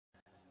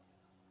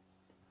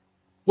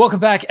Welcome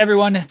back,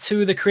 everyone,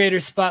 to the Creator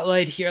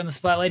Spotlight here on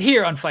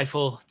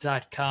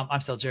Fightful.com. I'm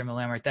still Jeremy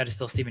Lambert. That is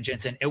still Steven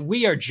Jensen. And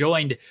we are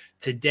joined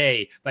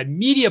today by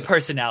media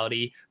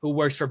personality who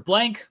works for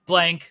blank,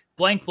 blank,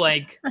 blank,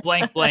 blank,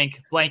 blank,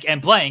 blank, blank,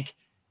 and blank.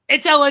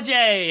 It's Ella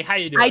J. How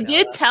you doing? I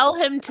did tell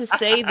him to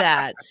say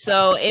that,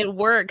 so it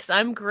works.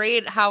 I'm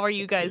great. How are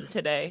you guys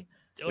today?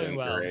 Doing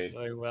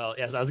well.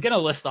 Yes, I was going to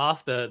list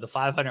off the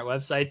 500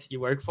 websites you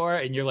work for,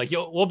 and you're like,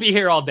 we'll be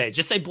here all day.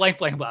 Just say blank,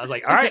 blank, blank. I was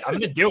like, all right, I'm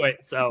going to do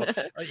it. So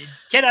you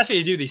can't ask me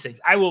to do these things.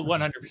 I will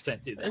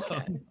 100% do them.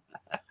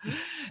 Okay.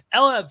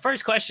 Ella,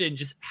 first question,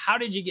 just how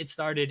did you get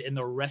started in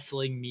the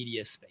wrestling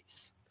media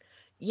space?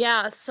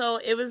 Yeah, so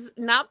it was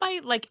not by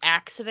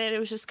accident. It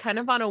was just kind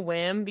of on a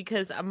whim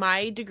because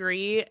my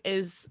degree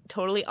is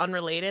totally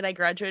unrelated. I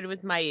graduated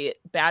with my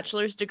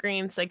bachelor's degree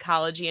in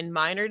psychology and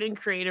minored in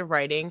creative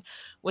writing,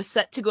 was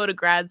set to go to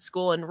grad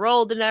school,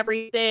 enrolled in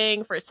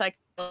everything for psychology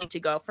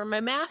to go for my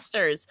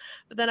master's.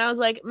 But then I was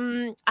like,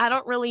 I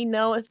don't really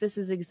know if this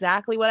is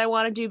exactly what I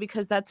want to do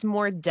because that's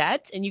more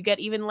debt and you get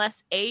even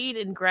less aid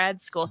in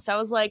grad school. So I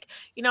was like,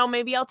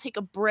 maybe I'll take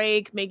a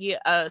break, maybe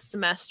a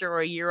semester or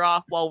a year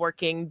off while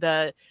working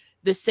the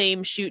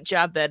same shoot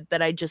job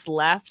that I just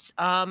left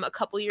a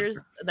couple years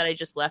that I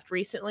just left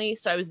recently.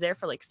 So I was there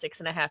for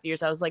 6.5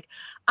 years. I was like,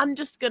 I'm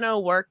just gonna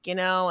work, and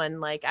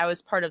I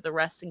was part of the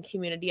wrestling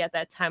community at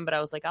that time, but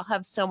I was like, I'll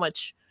have so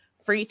much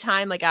free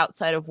time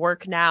outside of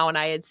work now. And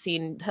I had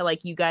seen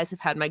you guys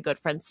have had my good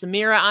friend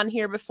Samira on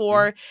here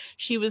before. Mm-hmm.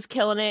 She was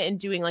killing it and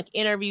doing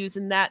interviews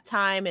in that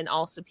time, and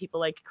also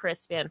people like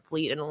Chris Van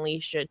Fleet and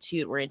Alicia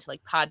too were into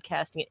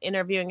podcasting and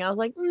interviewing. I was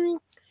like,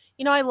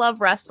 I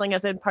love wrestling.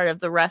 I've been part of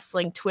the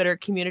wrestling Twitter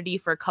community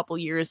for a couple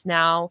years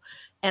now.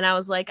 And I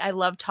was like, I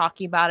love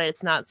talking about it.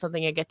 It's not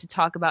something I get to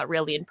talk about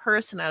really in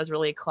person. I was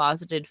really a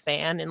closeted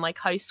fan in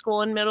high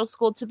school and middle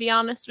school, to be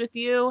honest with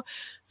you.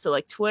 So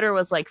Twitter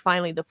was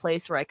finally the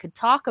place where I could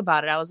talk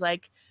about it. I was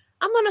like,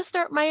 I'm going to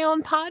start my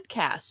own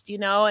podcast,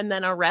 and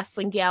then a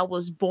wrestling gal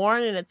was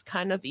born and it's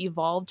kind of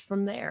evolved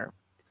from there.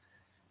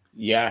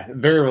 Yeah,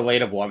 very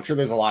relatable. I'm sure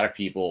there's a lot of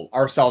people,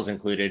 ourselves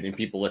included, and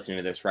people listening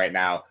to this right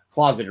now,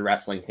 closeted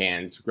wrestling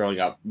fans growing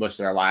up most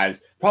of their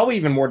lives. Probably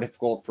even more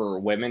difficult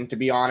for women, to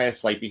be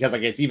honest, because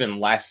it's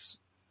even less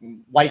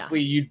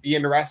likely you'd be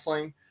into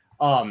wrestling.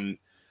 And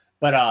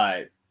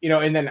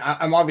then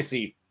I'm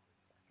obviously,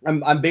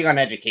 I'm big on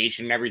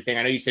education and everything.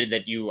 I know you said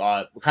that you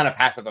kind of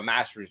passed up a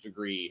master's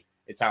degree,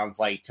 it sounds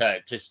like,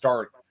 to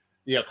start,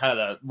 kind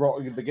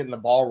of getting the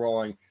ball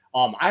rolling.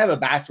 I have a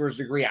bachelor's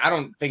degree. I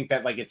don't think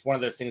that it's one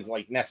of those things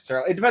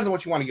necessarily. It depends on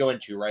what you want to go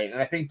into, right?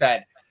 And I think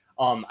that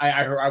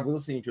I was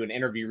listening to an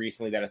interview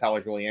recently that I thought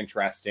was really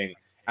interesting.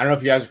 I don't know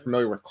if you guys are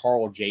familiar with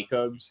Carl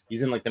Jacobs.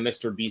 He's in the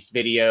Mr. Beast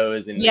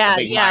videos and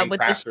big with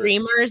the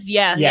streamers.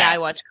 Yeah, I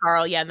watch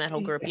Carl. Yeah, and that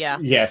whole group.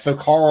 Yeah. So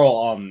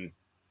Carl,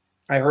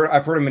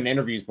 I've heard him in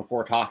interviews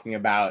before talking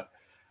about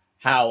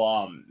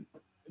how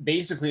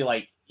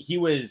basically he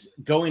was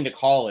going to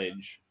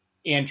college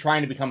and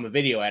trying to become a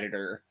video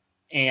editor.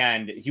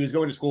 And he was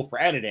going to school for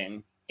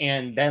editing,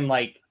 and then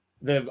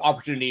the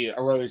opportunity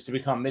arose to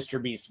become Mr.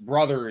 Beast's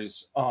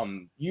brother's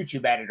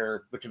YouTube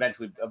editor, which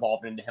eventually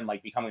evolved into him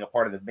becoming a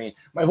part of the main.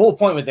 My whole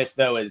point with this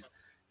though is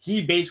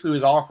he basically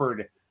was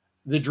offered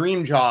the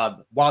dream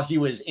job while he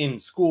was in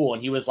school,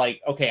 and he was like,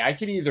 okay, I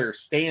could either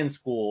stay in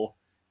school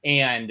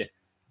and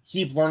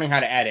keep learning how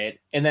to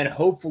edit, and then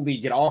hopefully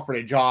get offered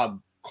a job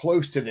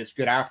close to this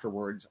good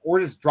afterwards, or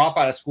just drop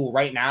out of school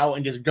right now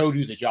and just go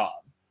do the job.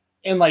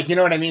 And you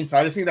know what I mean? So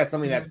I just think that's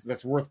something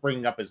that's worth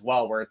bringing up as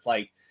well, where it's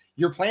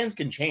your plans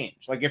can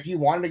change. If you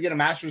wanted to get a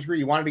master's degree,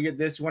 you wanted to get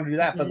this, you wanted to do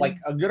that, but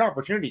a good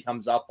opportunity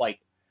comes up,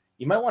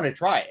 you might want to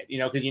try it,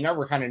 because you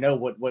never kind of know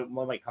what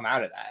might come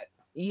out of that.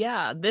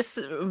 Yeah, this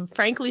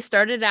frankly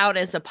started out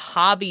as a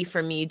hobby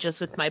for me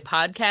just with my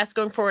podcast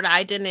going forward.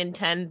 I didn't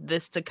intend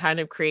this to kind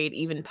of create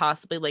even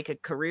possibly a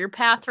career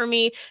path for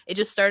me. It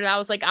just started, I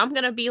was like, I'm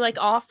going to be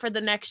off for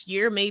the next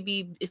year.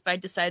 Maybe if I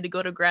decide to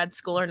go to grad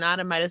school or not,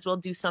 I might as well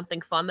do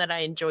something fun that I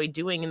enjoy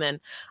doing. And then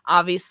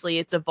obviously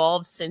it's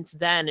evolved since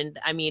then. And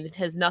I mean, it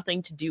has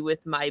nothing to do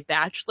with my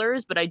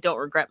bachelor's, but I don't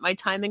regret my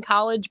time in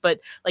college. But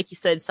like you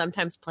said,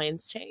 sometimes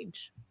plans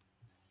change.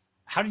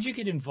 How did you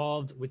get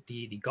involved with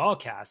the GAW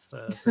cast?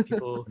 For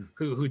people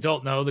who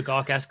don't know, the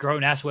GAW cast,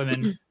 Grown Ass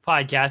Women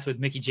podcast with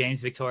Mickie, James,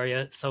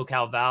 Victoria,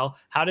 SoCal Val.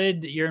 How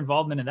did your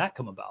involvement in that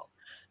come about?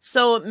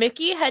 So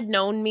Mickie had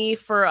known me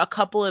for a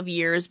couple of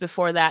years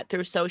before that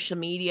through social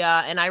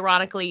media. And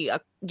ironically,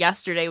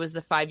 yesterday was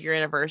the 5-year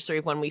anniversary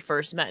of when we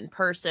first met in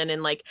person,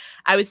 and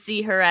I would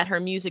see her at her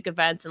music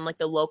events and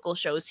the local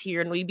shows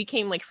here, and we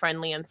became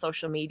friendly on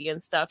social media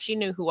and stuff. She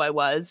knew who I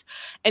was,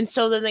 and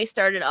so then they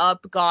started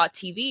up GAW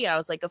TV. I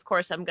was like, of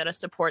course I'm gonna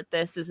support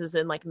this. This is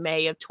in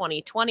May of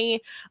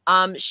 2020.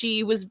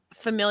 She was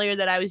familiar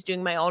that I was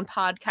doing my own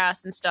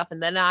podcast and stuff,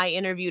 and then I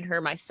interviewed her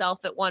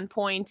myself at one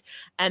point,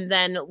 and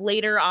then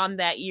later on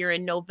that year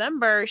in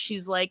November,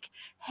 she's like,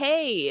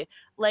 hey,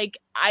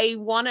 I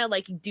want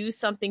to do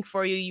something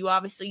for you. You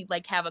obviously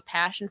have a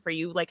passion for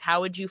you.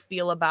 How would you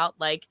feel about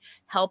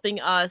helping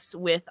us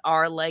with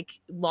our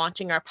like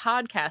launching our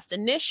podcast.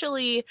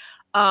 Initially,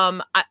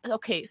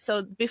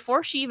 so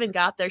before she even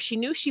got there, she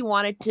knew she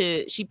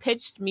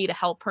pitched me to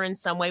help her in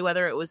some way,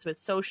 whether it was with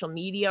social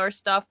media or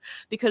stuff,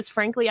 because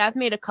frankly, I've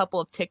made a couple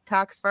of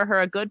TikToks for her.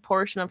 A good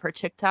portion of her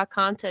TikTok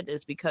content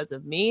is because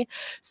of me.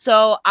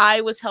 So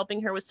I was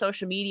helping her with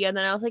social media, and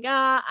then I was like,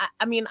 I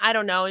mean, I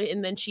don't know.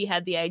 And then she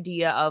had the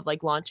idea of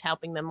like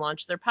helping them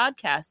launch their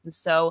podcast. And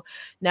so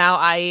now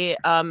I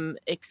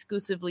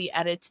exclusively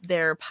edit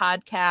their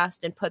podcast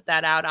and put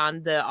that out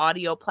on the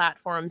audio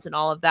platforms and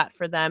all of that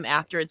for them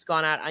after it's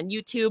gone out on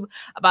YouTube.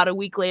 About a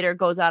week later, it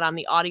goes out on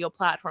the audio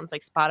platforms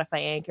like Spotify,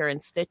 Anchor,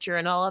 and Stitcher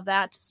and all of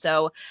that.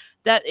 So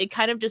that it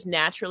kind of just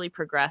naturally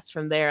progressed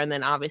from there. And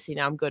then obviously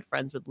now I'm good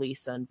friends with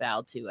Lisa and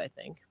Val too, I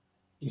think.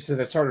 You said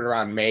that started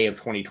around May of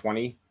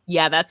 2020.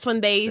 Yeah, that's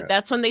when they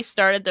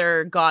started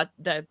their GAW.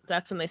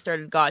 That's when they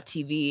started GAW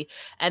TV,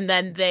 and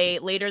then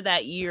later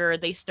that year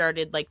they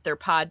started like their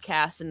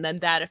podcast, and then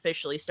that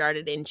officially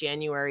started in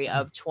January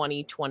of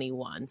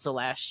 2021. So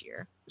last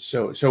year.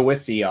 So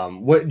with the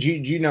what do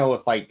you know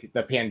if like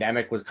the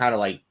pandemic was kind of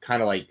like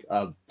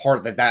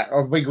part of that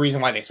or a big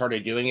reason why they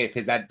started doing it,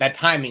 because that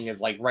timing is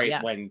like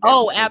when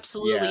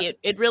absolutely. Yeah.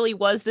 It really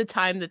was the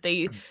time that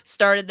they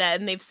started that,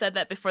 and they've said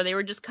that before. They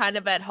were just kind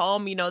of at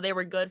home, they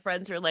were good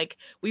friends who were like,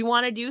 we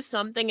want to do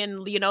something,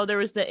 and there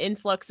was the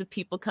influx of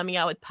people coming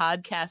out with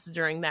podcasts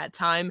during that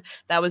time.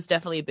 That was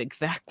definitely a big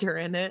factor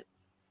in it.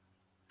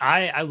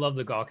 I love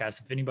the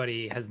GAWcast. If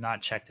anybody has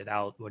not checked it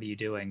out, what are you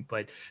doing?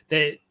 But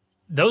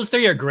those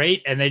three are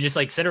great, and they just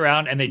like sit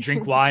around and they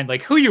drink wine.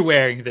 Like, who are you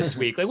wearing this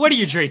week? Like, what are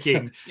you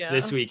drinking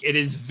this week? It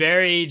is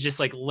very just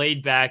like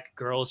laid back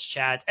girls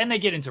chat, and they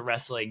get into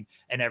wrestling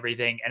and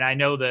everything. And I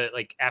know that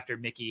like after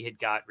Mickie had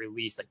got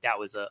released, like that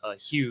was a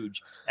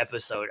huge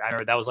episode. I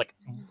remember that was like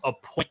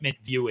appointment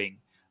viewing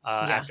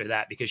after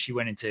that, because she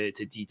went into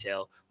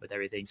detail with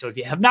everything. So if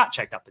you have not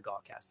checked out the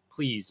GAWcast,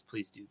 please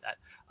do that.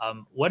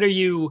 What are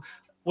you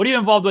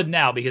involved with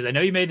now? Because I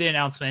know you made the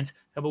announcement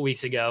a couple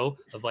weeks ago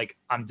of like,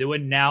 I'm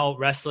doing now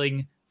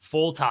wrestling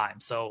full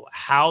time. So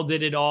how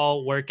did it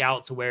all work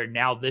out to where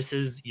now this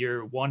is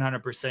your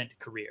 100%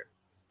 career?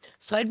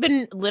 So I'd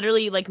been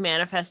literally like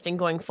manifesting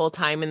going full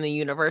time in the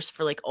universe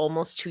for like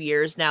almost 2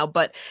 years now,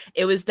 but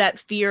it was that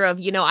fear of,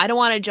 I don't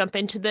want to jump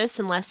into this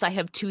unless I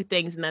have two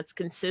things, and that's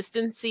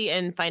consistency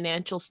and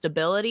financial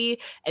stability.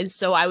 And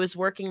so I was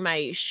working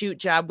my shoot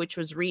job, which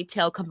was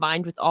retail,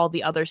 combined with all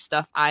the other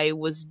stuff I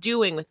was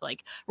doing with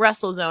like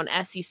WrestleZone,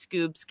 SE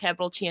Scoops,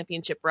 Capital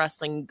Championship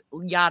Wrestling,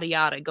 yada,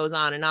 yada, it goes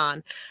on and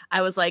on.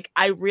 I was like,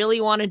 I really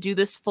want to do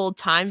this full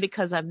time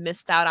because I've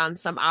missed out on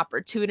some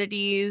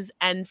opportunities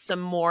and some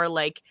more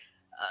like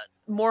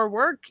more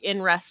work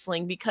in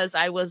wrestling because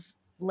I was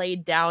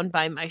laid down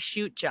by my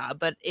shoot job.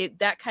 But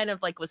that kind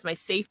of like was my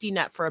safety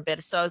net for a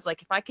bit. So I was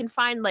like, if I can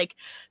find like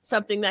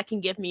something that can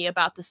give me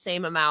about the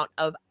same amount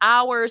of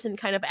hours and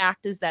kind of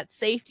act as that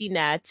safety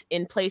net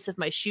in place of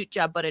my shoot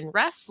job, but in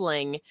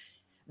wrestling,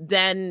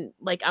 then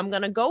like I'm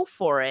gonna go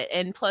for it.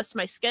 And plus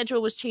my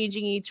schedule was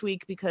changing each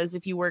week, because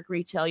if you work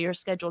retail, your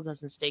schedule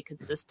doesn't stay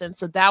consistent.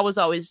 So that was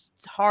always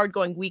hard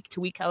going week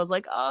to week. I was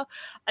like, I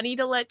need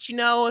to let you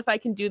know if I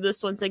can do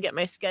this once I get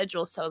my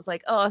schedule. So I was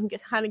like, I'm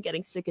kind of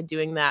getting sick of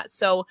doing that.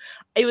 So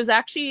it was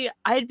actually,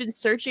 I had been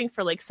searching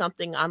for like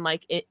something on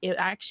like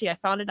I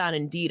found it on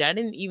Indeed. I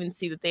didn't even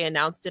see that they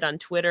announced it on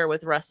Twitter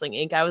with Wrestling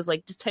Inc. I was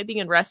like just typing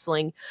in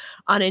wrestling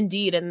on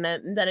Indeed, and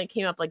then it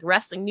came up like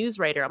wrestling news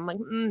writer. I'm like,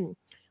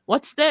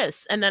 what's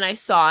this? And then I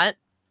saw it,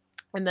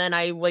 and then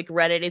I like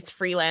read it. It's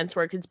freelance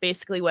work. It's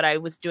basically what I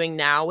was doing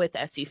now with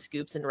SE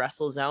Scoops and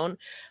WrestleZone,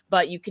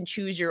 but you can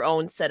choose your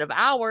own set of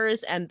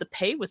hours, and the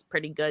pay was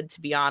pretty good,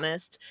 to be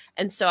honest.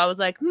 And so I was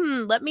like,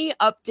 let me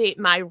update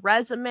my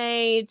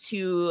resume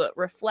to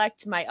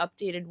reflect my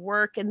updated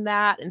work and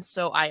that. And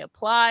so I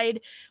applied,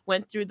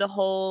 went through the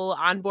whole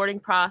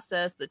onboarding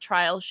process, the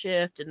trial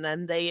shift, and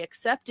then they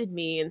accepted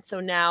me. And so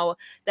now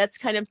that's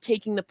kind of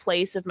taking the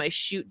place of my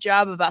shoot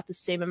job, about the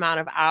same amount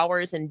of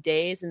hours and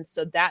days. And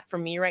so that for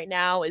me right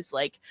now is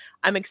like,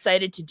 I'm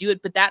excited to do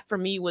it. But that for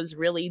me was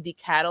really the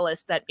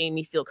catalyst that made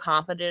me feel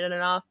confident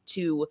enough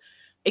to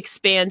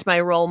expand my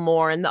role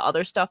more in the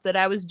other stuff that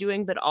I was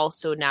doing, but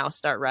also now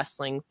start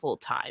wrestling full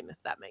time,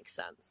 if that makes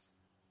sense.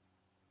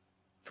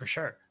 For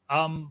sure.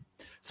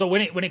 So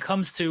when it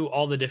comes to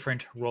all the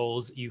different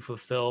roles you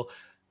fulfill,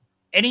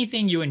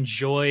 anything you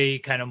enjoy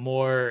kind of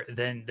more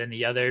than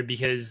the other?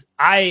 Because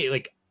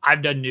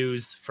I've done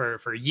news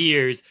for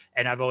years,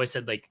 and I've always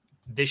said like,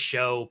 this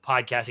show,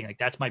 podcasting, like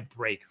that's my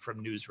break from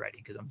news writing,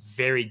 because I'm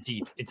very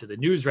deep into the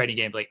news writing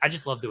game. Like I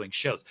just love doing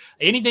shows.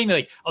 Anything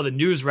like, the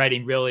news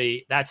writing,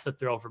 really, that's the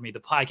thrill for me.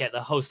 The podcast,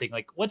 the hosting,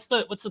 like what's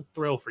the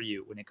thrill for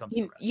you when it comes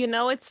to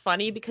wrestling? It's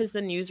funny because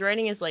the news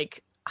writing is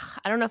like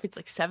I don't know if it's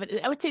like 7.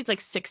 I would say it's like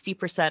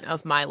 60%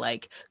 of my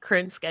like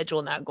current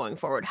schedule now going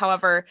forward.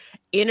 However,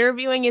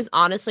 interviewing is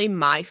honestly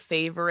my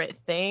favorite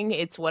thing.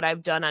 It's what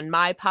I've done on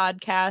my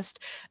podcast.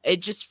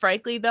 It just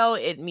frankly though,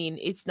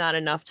 it's not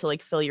enough to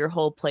like fill your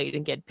whole plate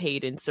and get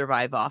paid and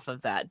survive off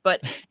of that.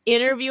 But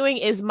interviewing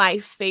is my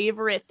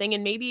favorite thing.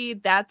 And maybe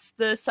that's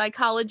the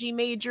psychology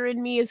major in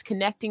me, is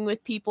connecting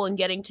with people and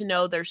getting to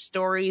know their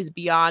stories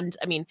beyond,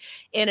 in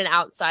and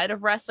outside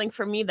of wrestling.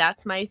 For me,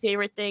 that's my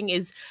favorite thing,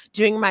 is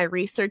doing my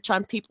research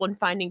on people and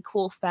finding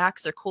cool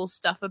facts or cool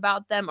stuff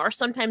about them, or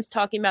sometimes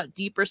talking about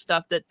deeper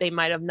stuff that they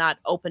might have not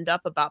opened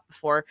up about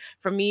before.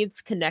 For me,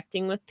 it's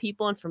connecting with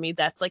people, and for me,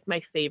 that's like my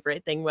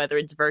favorite thing, whether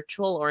it's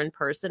virtual or in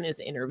person, is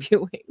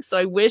interviewing. So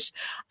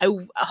I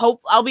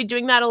hope I'll be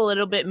doing that a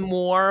little bit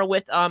more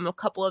with a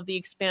couple of the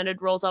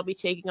expanded roles I'll be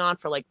taking on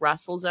for like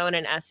WrestleZone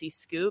and SE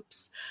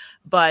Scoops.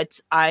 But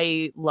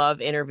I love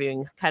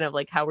interviewing, kind of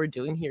like how we're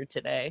doing here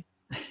today.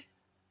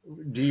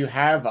 Do you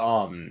have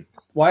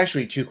well,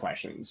 actually, two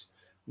questions.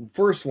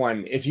 First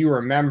one, if you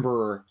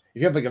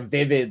have like a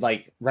vivid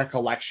like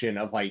recollection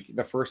of like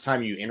the first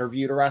time you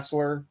interviewed a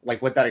wrestler,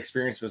 like what that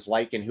experience was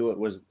like and who it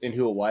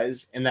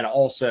was, and then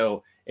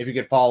also if you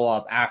could follow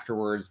up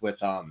afterwards with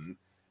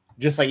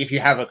just like if you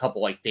have a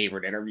couple like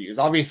favorite interviews.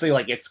 Obviously,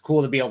 like it's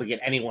cool to be able to get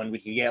anyone we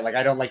can get. Like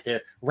I don't like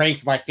to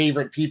rank my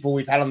favorite people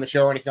we've had on the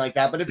show or anything like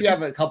that, but if you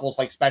have a couple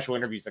like special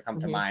interviews that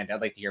come to mind,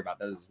 I'd like to hear about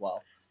those as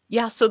well.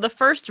 Yeah, so the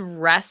first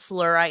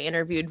wrestler I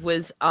interviewed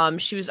was,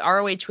 she was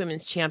ROH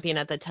Women's Champion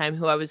at the time,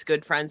 who I was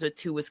good friends with,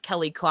 who was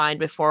Kelly Klein,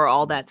 before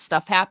all that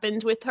stuff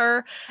happened with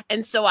her.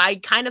 And so I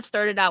kind of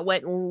started out,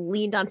 went and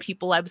leaned on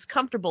people I was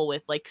comfortable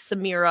with, like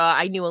Samira.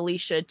 I knew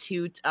Alicia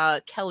too.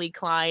 Kelly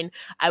Klein,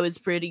 I was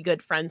pretty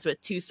good friends with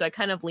too. So I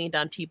kind of leaned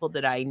on people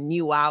that I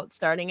knew out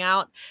starting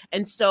out.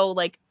 And so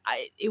like,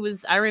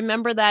 I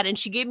remember that, and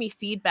she gave me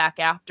feedback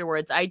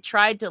afterwards. I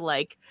tried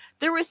to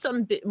there was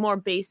some more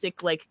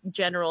basic like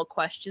general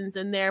questions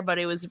in there, but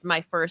it was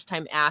my first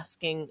time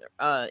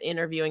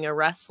interviewing a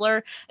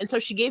wrestler, and so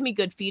she gave me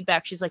good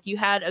feedback. She's like, you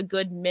had a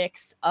good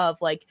mix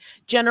of like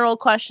general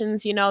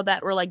questions, that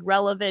were like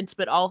relevant,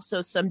 but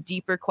also some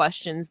deeper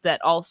questions that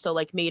also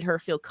like made her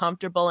feel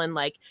comfortable and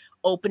like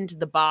opened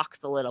the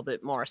box a little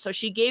bit more. So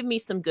she gave me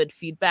some good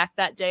feedback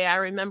that day. I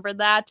remember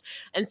that.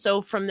 And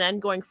so from then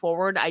going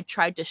forward, I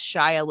tried to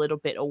shy a little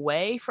bit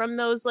away from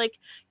those like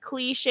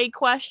cliche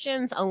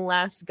questions,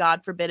 unless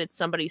God forbid it's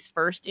somebody's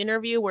first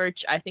interview,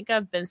 which I think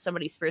I've been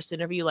somebody's first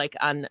interview like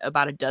on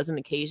about a dozen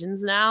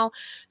occasions now.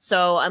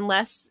 So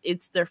unless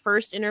it's their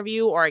first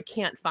interview or I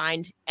can't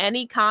find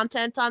any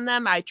content on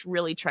them, I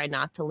really try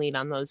not to lean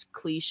on those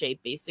cliche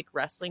basic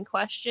wrestling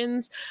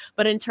questions.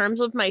 But in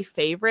terms of my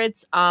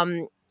favorites,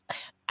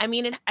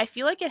 I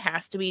feel like it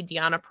has to be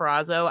Deonna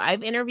Purrazzo.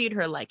 I've interviewed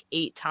her like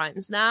 8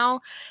 times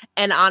now.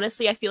 And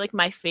honestly, I feel like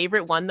my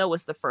favorite one, though,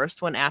 was the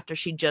first one after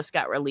she just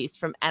got released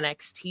from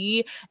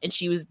NXT. And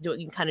she was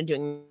doing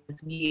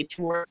this media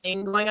tour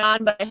thing going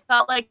on. But I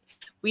felt like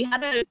we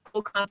had a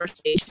cool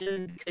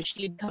conversation because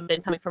she had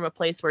been coming from a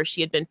place where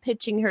she had been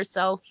pitching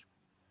herself.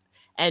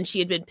 And she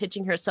had been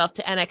pitching herself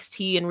to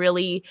NXT and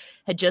really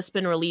had just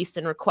been released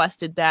and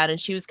requested that. And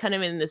she was kind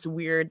of in this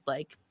weird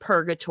like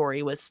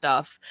purgatory with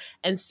stuff.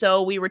 And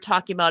so we were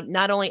talking about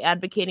not only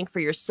advocating for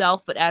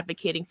yourself, but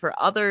advocating for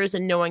others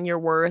and knowing your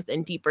worth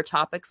and deeper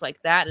topics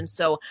like that. And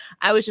so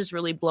I was just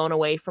really blown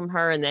away from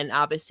her. And then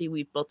obviously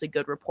we've built a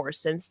good rapport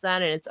since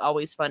then. And it's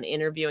always fun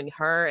interviewing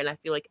her. And I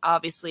feel like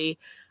obviously,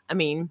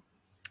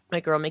 my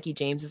girl Mickie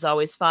James is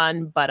always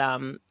fun, but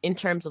in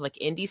terms of like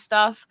indie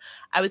stuff,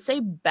 I would say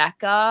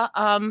Becca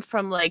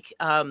from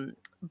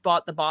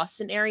the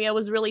Boston area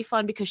was really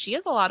fun because she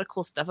has a lot of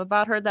cool stuff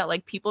about her that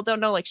like people don't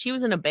know. Like she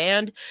was in a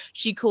band,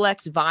 she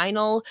collects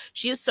vinyl,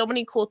 she has so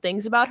many cool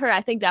things about her. I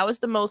think that was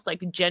the most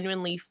like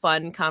genuinely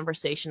fun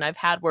conversation I've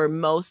had, where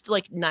most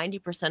like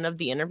 90% of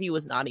the interview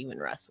was not even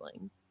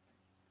wrestling.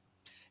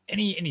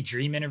 Any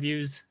dream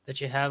interviews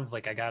that you have?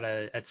 Like I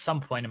gotta at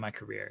some point in my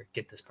career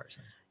get this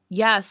person.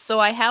 Yeah, so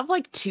I have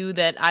like 2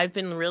 that I've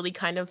been really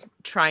kind of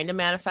trying to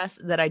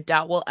manifest that I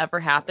doubt will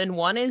ever happen.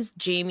 One is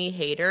Jamie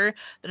Hayter,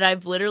 that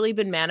I've literally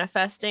been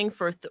manifesting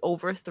for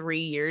over 3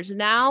 years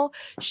now.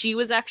 She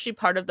was actually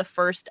part of the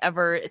first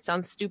ever, it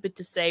sounds stupid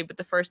to say, but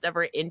the first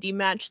ever indie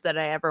match that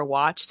I ever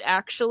watched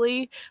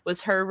actually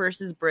was her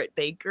versus Britt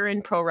Baker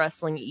in Pro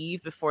Wrestling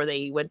Eve before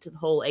they went to the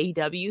whole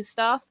AEW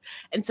stuff.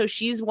 And so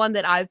she's one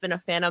that I've been a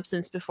fan of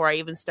since before I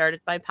even started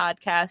my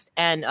podcast.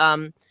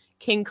 And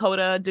King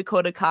Coda,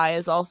 Dakota Kai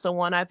is also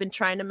one I've been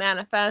trying to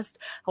manifest.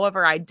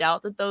 However, I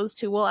doubt that those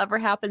 2 will ever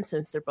happen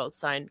since they're both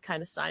signed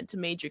to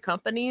major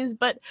companies,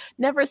 but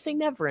never say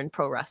never in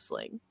pro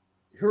wrestling.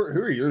 Who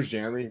are yours,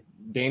 Jeremy?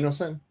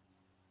 Danielson?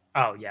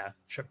 Oh yeah,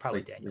 sure,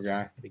 probably Danielson. Yeah.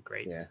 That'd be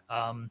great. Yeah.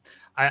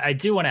 I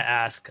do want to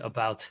ask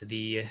about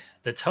the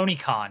Tony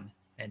Khan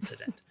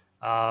incident.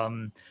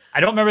 I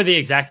don't remember the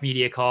exact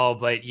media call,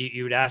 but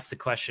you would ask the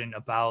question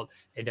about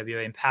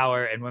AWA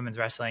Empower and women's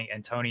wrestling,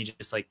 and Tony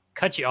just like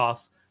cut you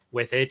off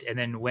with it and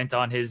then went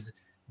on his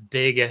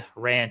big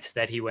rant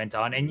that he went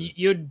on, and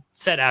you'd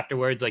said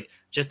afterwards, like,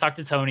 just talk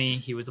to Tony.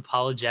 He was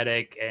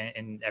apologetic,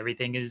 and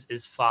everything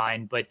is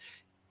fine. But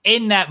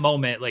in that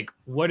moment, like,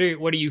 what are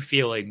you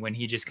feeling when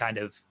he just kind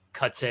of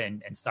cuts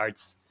in and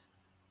starts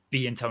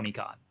being Tony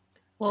Khan?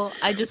 Well,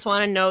 I just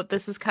want to note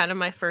this is kind of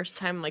my first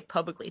time like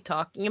publicly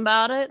talking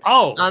about it.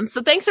 Oh,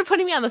 so thanks for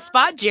putting me on the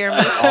spot,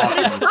 Jeremy.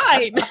 Awesome. It's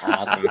fine.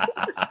 Awesome.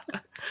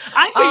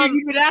 I figured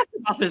you'd been asked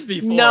about this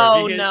before.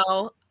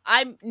 No,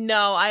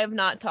 I have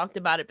not talked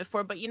about it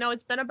before, but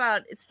it's been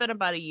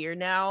about a year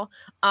now.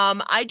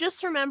 I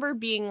just remember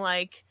being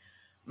like,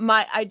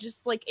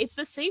 it's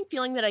the same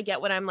feeling that I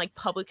get when I'm like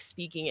public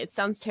speaking. It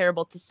sounds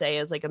terrible to say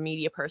as like a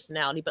media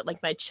personality, but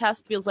like my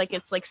chest feels like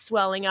it's like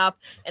swelling up,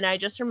 and I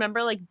just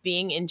remember like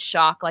being in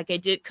shock. Like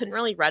couldn't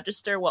really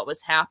register what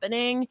was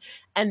happening,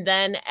 and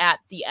then at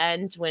the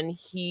end when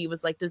he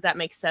was like, "Does that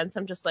make sense?"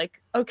 I'm just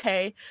like,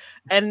 "Okay,"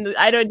 and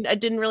I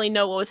didn't really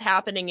know what was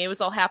happening. It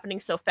was all happening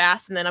so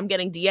fast, and then I'm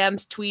getting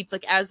DMs, tweets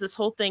like as this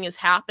whole thing is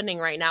happening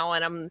right now,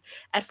 and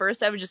at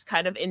first I was just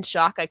kind of in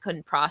shock. I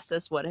couldn't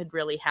process what had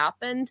really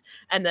happened.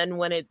 And then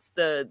when it's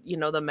the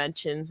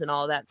mentions and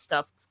all that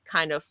stuff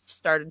kind of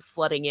started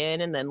flooding in,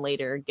 and then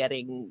later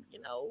getting,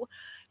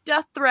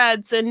 death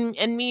threats and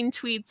mean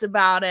tweets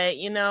about it,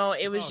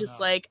 it was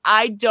like,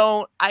 I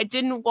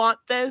didn't want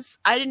this.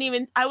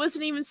 I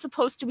wasn't even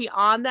supposed to be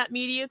on that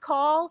media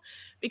call,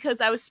 because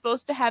I was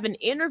supposed to have an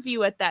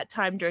interview at that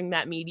time during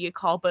that media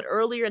call. But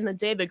earlier in the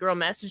day, the girl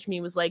messaged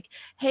me, was like,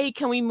 "Hey,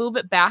 can we move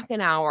it back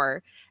an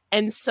hour?"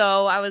 And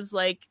so I was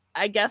like,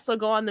 I guess I'll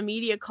go on the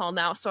media call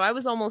now. So I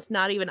was almost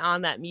not even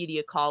on that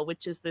media call,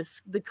 which is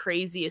the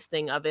craziest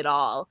thing of it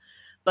all.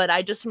 But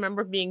I just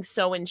remember being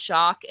so in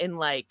shock, and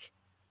like,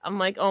 I'm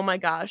like, oh my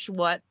gosh,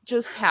 what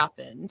just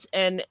happened?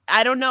 And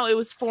I don't know, it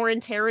was foreign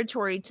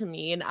territory to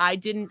me, and I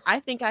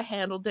think I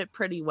handled it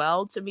pretty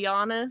well, to be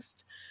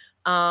honest.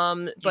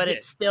 But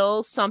it's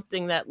still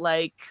something that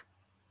like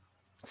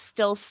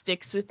still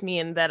sticks with me,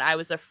 and that I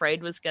was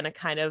afraid was going to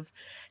kind of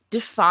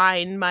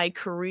define my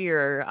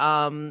career.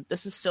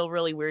 This is still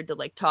really weird to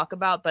like talk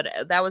about, but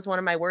that was one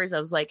of my worries. I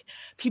was like,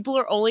 people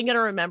are only going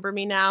to remember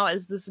me now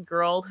as this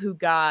girl who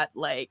got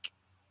like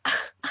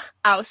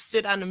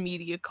ousted on a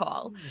media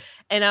call.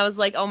 And I was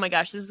like, oh my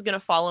gosh, this is going to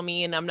follow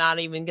me, and I'm not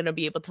even going to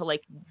be able to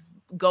like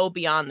go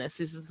beyond this.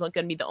 This is going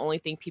to be the only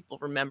thing people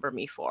remember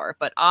me for.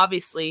 But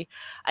obviously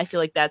I feel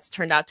like that's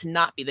turned out to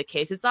not be the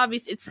case. It's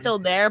obvious it's still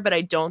there, but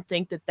I don't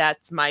think that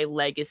that's my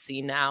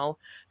legacy now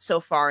so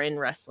far in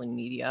wrestling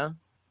media.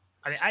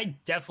 I mean, I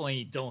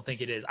definitely don't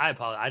think it is. I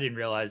apologize. I didn't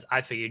realize.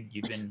 I figured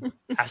you'd been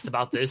asked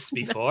about this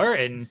before,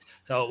 and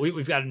so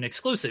we've got an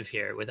exclusive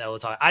here with Ella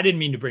Talk. I didn't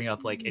mean to bring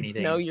up like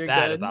anything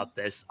bad about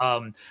this,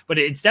 but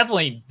it's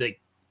definitely like,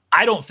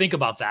 I don't think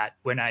about that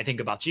when I think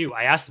about you.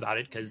 I asked about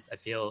it because I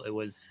feel it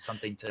was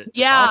something to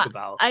talk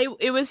about.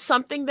 It was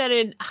something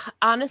that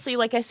honestly,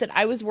 like I said,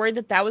 I was worried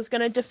that was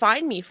going to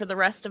define me for the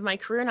rest of my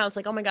career. And I was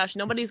like, oh my gosh,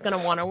 nobody's going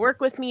to want to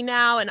work with me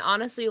now. And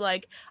honestly,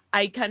 like,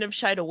 I kind of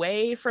shied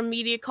away from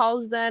media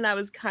calls then. I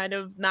was kind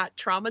of not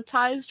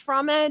traumatized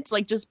from it,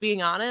 like just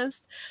being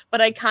honest. But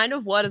I kind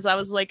of was. I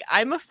was like,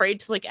 I'm afraid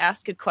to like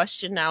ask a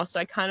question now. So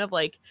I kind of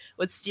like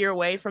would steer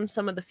away from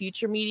some of the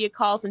future media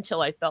calls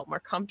until I felt more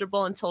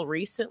comfortable, until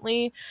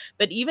recently.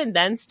 But even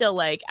then still,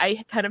 like,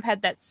 I kind of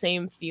had that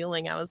same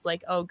feeling. I was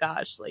like, oh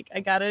gosh, like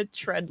I gotta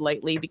tread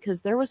lightly, because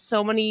there was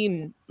so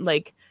many,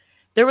 like,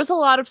 there was a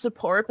lot of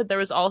support, but there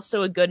was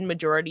also a good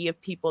majority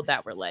of people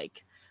that were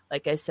like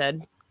I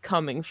said,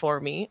 coming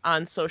for me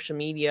on social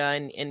media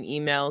and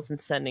emails and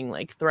sending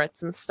like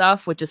threats and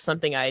stuff, which is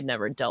something I had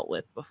never dealt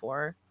with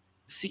before.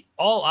 See,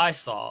 all I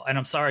saw, and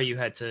I'm sorry you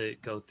had to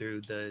go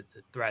through the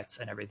threats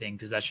and everything,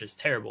 because that's just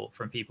terrible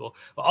from people.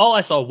 But all I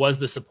saw was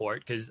the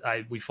support, because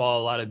we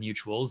follow a lot of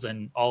mutuals,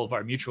 and all of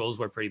our mutuals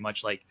were pretty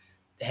much like,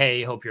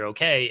 hey, hope you're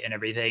okay and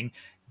everything.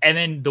 And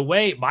then the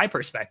way, my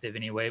perspective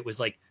anyway, was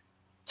like,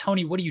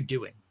 Tony, what are you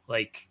doing?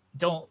 Like,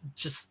 don't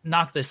just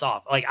knock this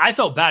off. Like, I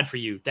felt bad for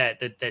you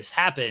that this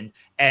happened,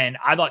 and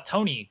I thought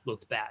Tony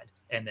looked bad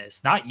in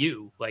this, not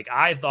you. Like,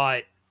 I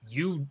thought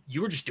you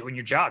were just doing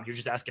your job. You're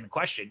just asking a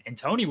question, and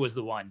Tony was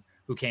the one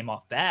who came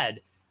off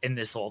bad in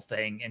this whole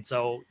thing. And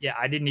so, yeah,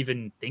 I didn't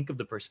even think of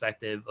the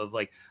perspective of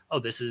like, oh,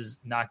 this is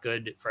not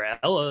good for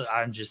Ella.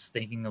 I'm just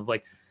thinking of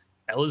like,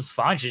 Ella's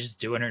fine. She's just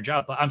doing her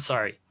job. But I'm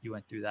sorry you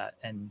went through that,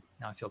 and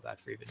now I feel bad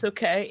for you. It's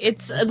okay.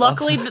 It's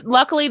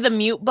luckily the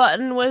mute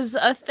button was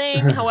a thing.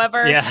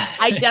 However,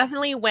 I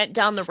definitely went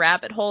down the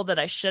rabbit hole that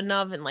I shouldn't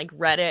have, and like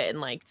Reddit and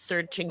like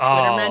searching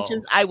Twitter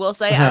mentions. I will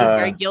say I was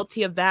very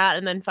guilty of that,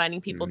 and then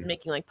finding people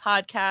making like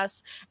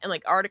podcasts and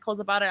like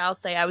articles about it. I'll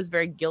say I was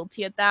very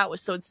guilty at that.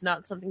 So it's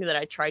not something that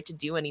I try to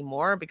do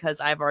anymore, because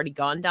I've already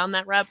gone down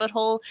that rabbit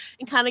hole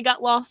and kind of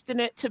got lost in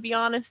it, to be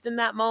honest, in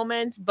that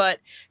moment. But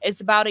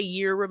it's about a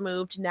year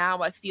removed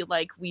now. I feel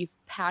like we've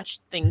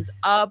patched things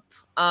up.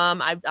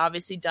 I've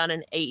obviously done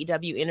an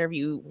AEW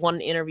interview,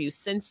 one interview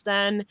since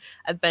then.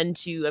 I've been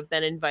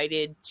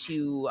invited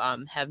to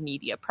have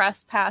media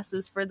press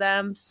passes for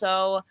them.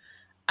 So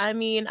I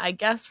mean, I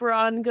guess we're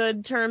on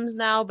good terms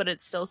now, but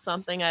it's still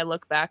something I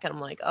look back and I'm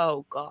like,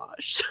 oh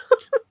gosh.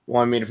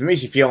 Well, I mean, if it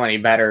makes you feel any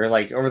better,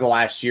 like over the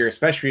last year,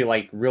 especially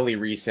like really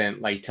recent,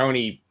 like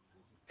Tony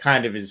I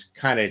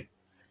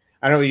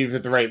don't know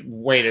if the right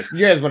way to,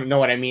 you guys want to know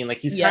what I mean. Like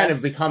he's kind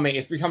of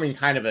becoming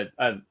kind of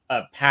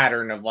a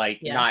pattern of like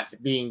not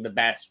being the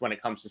best when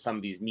it comes to some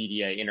of these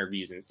media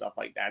interviews and stuff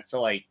like that.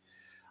 So like,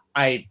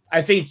 I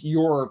think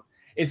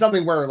it's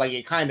something where like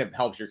it kind of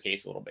helps your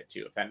case a little bit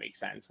too, if that makes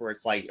sense. Where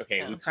it's like,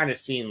 okay, we've kind of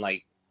seen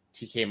like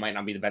TK might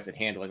not be the best at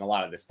handling a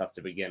lot of this stuff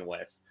to begin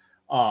with.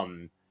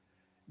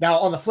 Now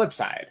on the flip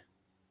side,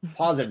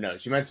 positive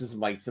notes. You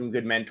mentioned some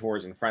good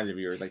mentors and friends of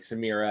yours like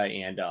Samira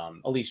and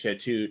Alicia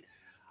Toot.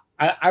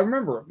 I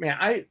remember, man,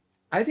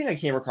 I think I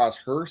came across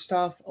her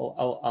stuff,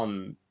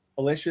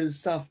 Alicia's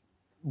stuff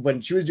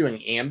when she was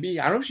doing Ambi.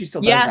 I don't know if she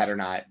still does that or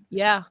not.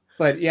 Yeah.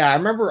 But yeah, I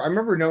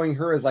remember knowing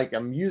her as like a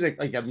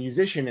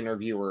musician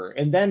interviewer,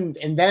 and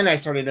then I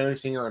started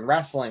noticing her in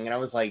wrestling, and I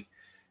was like,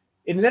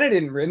 and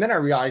then I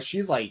realized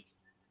she's like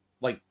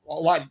a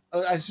lot.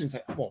 I shouldn't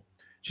say. Well,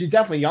 she's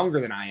definitely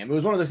younger than I am. It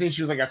was one of those things.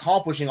 She was like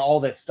accomplishing all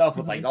this stuff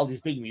with like all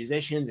these big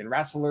musicians and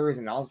wrestlers,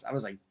 and all this. I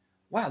was like,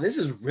 wow, this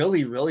is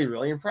really, really,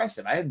 really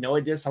impressive. I had no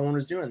idea someone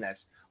was doing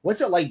this.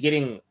 What's it like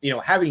getting,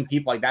 having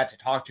people like that to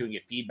talk to and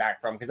get feedback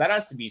from? Because that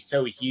has to be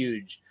so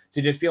huge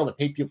to just be able to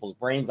pick people's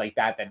brains like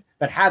that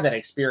have that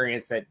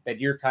experience that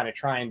you're kind of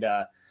trying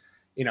to,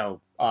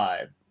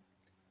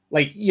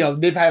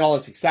 they've had all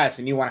the success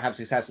and you want to have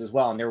success as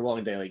well. And they're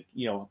willing to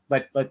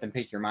let them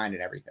pick your mind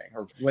and everything,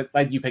 or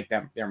let you pick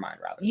their mind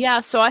rather. Yeah.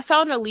 So I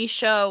found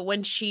Alicia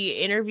when she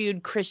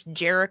interviewed Chris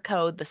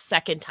Jericho the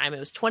second time. It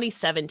was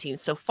 2017.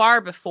 So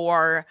far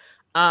before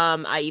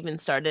I even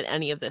started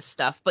any of this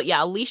stuff. But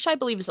yeah, Alicia, I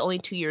believe, is only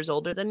 2 years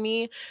older than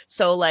me.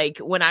 So like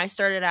when I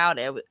started out,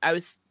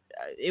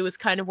 it was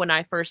kind of when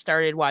I first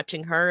started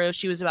watching her.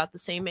 She was about the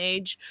same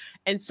age.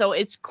 And so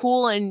it's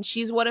cool. And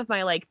she's one of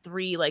my like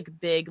three like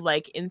big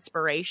like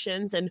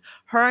inspirations. And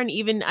her, and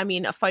even, I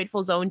mean, a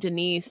Fightful's own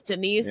Denise,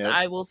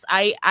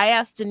 I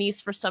asked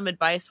Denise for some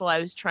advice while I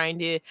was trying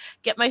to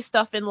get my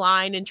stuff in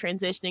line and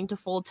transitioning to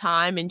full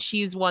time. And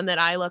she's one that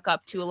I look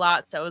up to a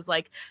lot. So I was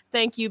like,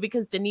 thank you,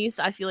 because Denise,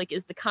 I feel like,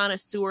 is the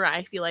connoisseur.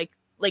 I feel like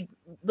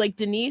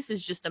Denise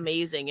is just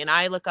amazing, and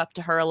I look up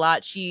to her a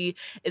lot. She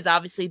is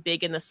obviously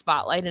big in the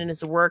spotlight and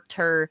has worked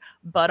her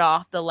butt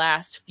off the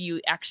last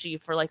few, actually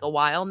for like a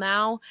while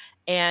now,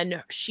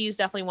 and she's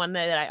definitely one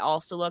that I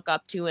also look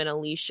up to, and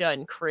Alicia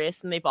and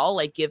Chris, and they've all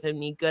like given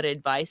me good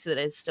advice that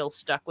has still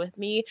stuck with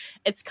me.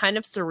 It's kind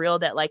of surreal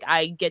that like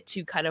I get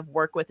to kind of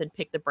work with and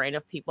pick the brain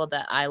of people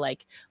that I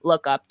like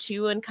look up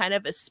to and kind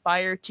of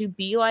aspire to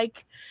be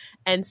like,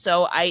 and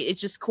so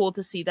it's just cool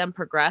to see them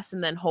progress,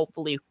 and then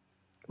hopefully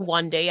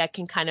one day I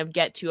can kind of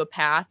get to a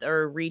path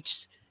or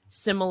reach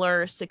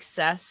similar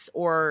success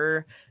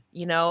or,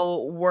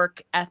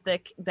 work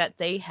ethic that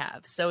they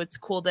have. So it's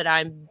cool that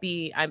I'm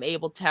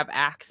able to have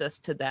access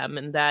to them,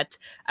 and that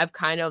I've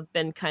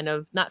been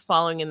not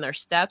following in their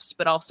steps,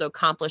 but also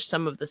accomplished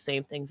some of the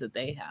same things that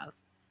they have.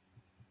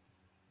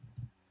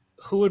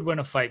 Who would win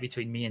a fight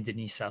between me and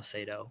Denise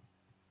Salcedo?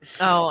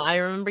 Oh, I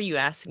remember you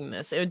asking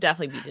this. It would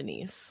definitely be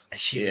Denise.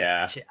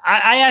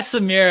 I asked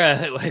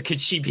Samira, could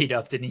she beat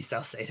up Denise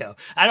Salcedo?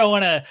 I don't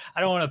want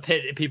to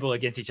pit people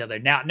against each other.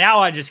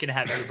 Now I'm just gonna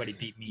have everybody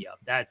beat me up.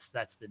 That's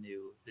the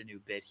new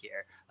bit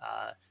here.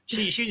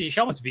 She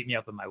almost beat me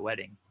up at my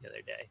wedding the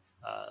other day.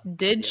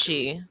 Did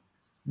she?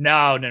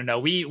 No.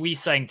 We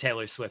sang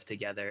Taylor Swift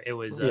together. It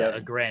was a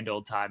grand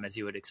old time, as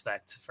you would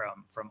expect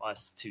from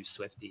us two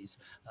Swifties.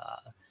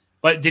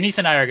 But Denise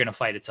and I are gonna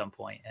fight at some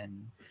point,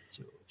 and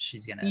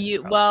she's gonna.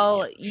 You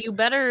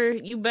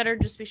better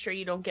just be sure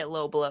you don't get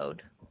low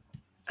blowed.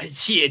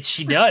 She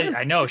does.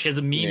 I know she has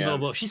a mean low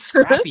blow. She's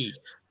scrappy.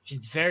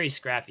 She's very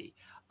scrappy.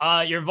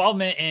 Your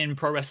involvement in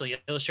Pro Wrestling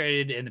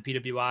Illustrated and the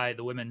PWI,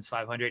 the Women's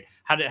 500.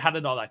 How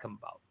did all that come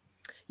about?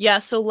 Yeah,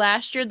 so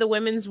last year, the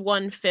women's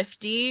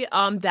 150,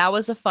 that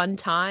was a fun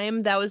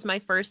time. That was my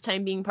first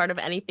time being part of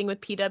anything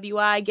with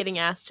PWI, getting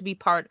asked to be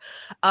part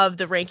of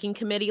the ranking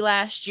committee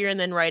last year, and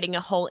then writing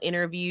a whole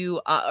interview,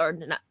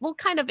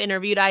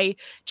 interviewed. I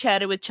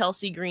chatted with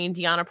Chelsea Green,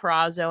 Deanna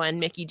Perrazzo, and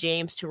Mickie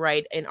James to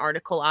write an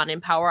article on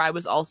Empower. I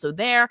was also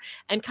there,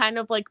 and kind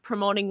of like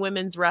promoting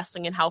women's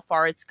wrestling and how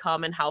far it's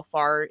come and how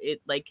far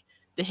it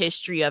the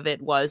history of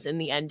it was in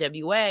the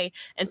NWA.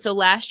 And so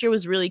last year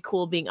was really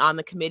cool being on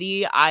the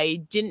committee. I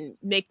didn't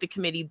make the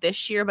committee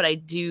this year, but I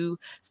do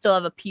still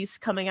have a piece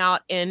coming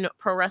out in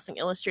Pro Wrestling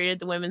Illustrated,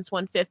 the Women's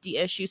 150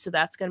 issue. So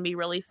that's going to be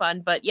really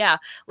fun. But yeah,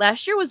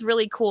 last year was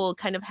really cool,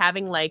 kind of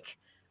having like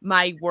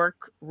my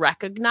work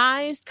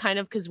recognized, kind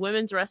of, because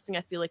women's wrestling,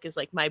 I feel like, is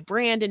like my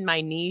brand and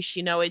my niche.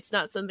 You know, it's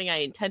not something I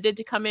intended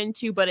to come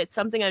into, but it's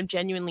something I'm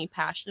genuinely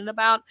passionate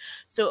about.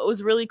 So it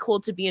was really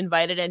cool to be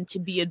invited and to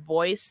be a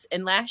voice.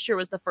 And last year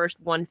was the first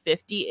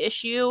 150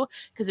 issue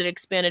because it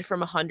expanded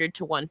from 100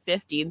 to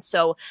 150. And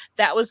so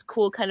that was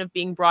cool, kind of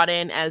being brought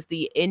in as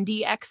the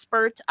indie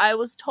expert, I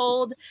was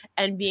told,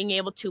 and being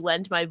able to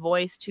lend my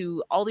voice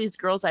to all these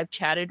girls I've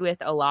chatted with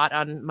a lot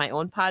on my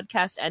own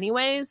podcast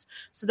anyways.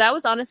 So that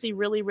was honestly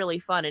really, really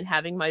fun, and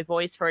having my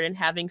voice for it and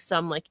having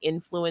some like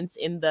influence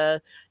in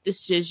the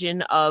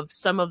decision of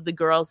some of the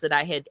girls that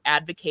I had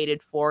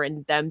advocated for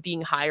and them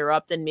being higher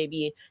up than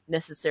maybe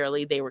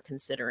necessarily they were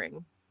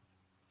considering.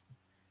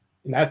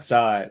 And that's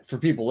for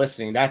people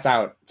listening, that's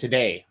out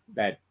today,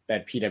 that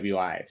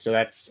PWI. So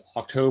that's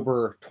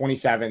October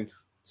 27th.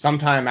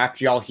 Sometime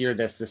after y'all hear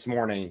this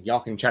morning, y'all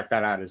can check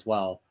that out as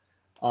well.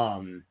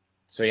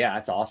 So yeah,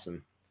 that's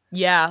awesome.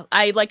 Yeah,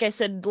 like I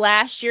said,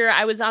 last year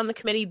I was on the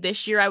committee.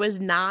 This year I was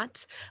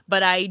not,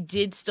 but I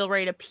did still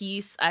write a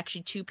piece,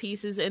 actually 2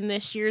 pieces in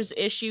this year's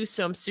issue.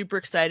 So I'm super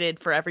excited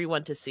for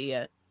everyone to see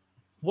it.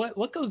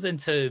 What goes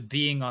into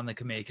being on the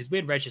committee? Because we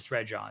had Regis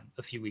Reg on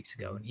a few weeks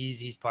ago, and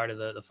he's part of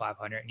the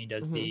 500, and he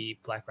does the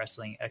Black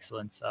Wrestling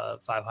Excellence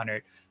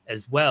 500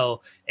 as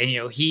well. And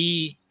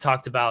he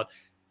talked about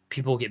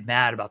people get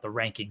mad about the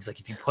rankings. Like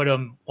if you put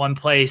them one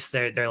place,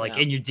 they're like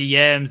in your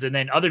DMs, and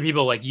then other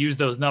people like use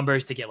those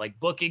numbers to get like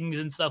bookings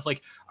and stuff.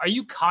 Like, are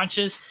you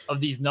conscious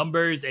of these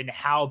numbers and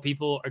how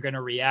people are going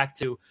to react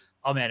to,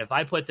 oh man, if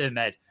I put them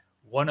at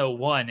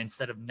 101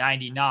 instead of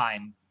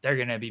 99, they're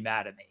going to be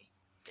mad at me?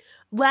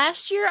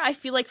 Last year, I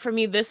feel like for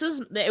me,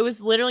 it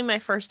was literally my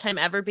first time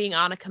ever being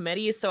on a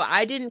committee. So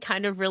I didn't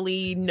kind of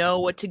really know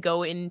what to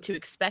go into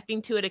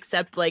expecting to it,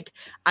 except like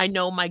I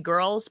know my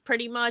girls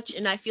pretty much.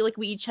 And I feel like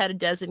we each had a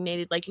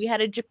designated, like we had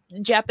a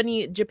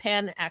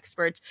Japan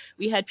expert.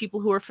 We had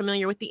people who were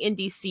familiar with the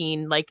indie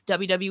scene, like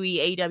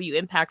WWE, AEW,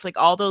 Impact, like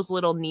all those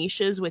little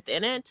niches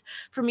within it.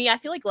 For me, I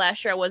feel like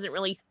last year I wasn't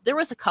really, there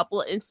was a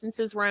couple of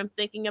instances where I'm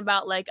thinking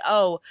about like,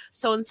 oh,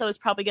 so-and-so is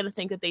probably going to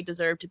think that they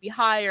deserve to be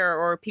higher,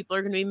 or people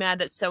are going to be mad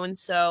that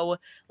so-and-so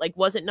like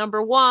wasn't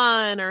number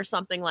 1 or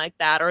something like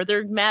that, or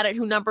they're mad at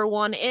who number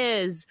 1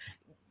 is.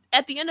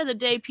 At the end of the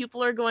day,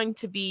 people are going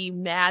to be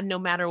mad no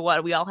matter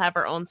what. We all have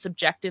our own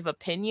subjective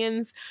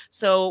opinions.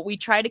 So we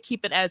try to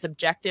keep it as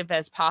objective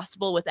as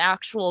possible with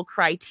actual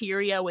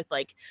criteria, with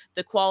like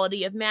the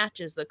quality of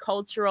matches, the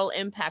cultural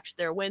impact,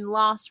 their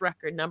win-loss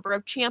record, number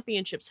of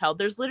championships held.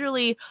 There's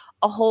literally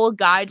a whole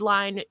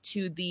guideline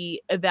to the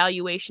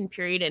evaluation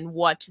period and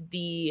what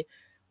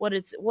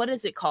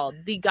is it called?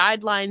 The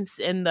guidelines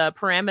and the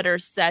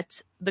parameters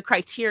set the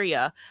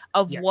criteria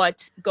of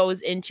what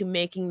goes into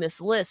making this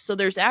list. So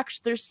there's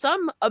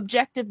some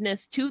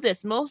objectiveness to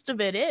this. Most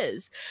of it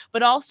is,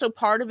 but also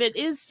part of it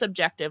is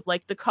subjective,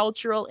 like the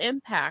cultural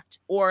impact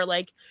or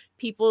like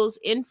people's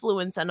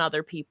influence on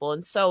other people.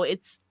 And so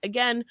it's,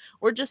 again,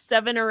 we're just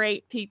 7 or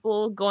 8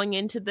 people going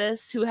into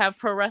this who have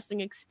pro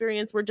wrestling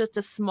experience. We're just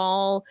a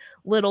small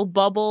little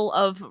bubble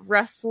of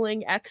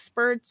wrestling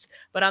experts,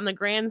 but on the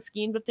grand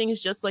scheme of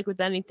things, just like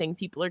with anything,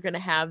 people are going to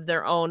have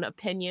their own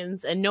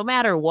opinions. And no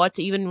matter what,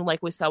 even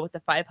like we saw with the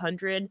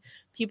 500,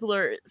 people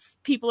are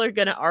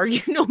going to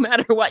argue no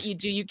matter what you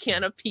do. You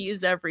can't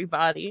appease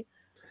everybody.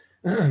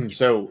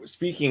 So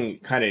speaking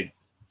kind of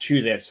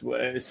to this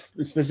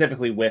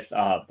specifically with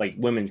like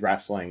women's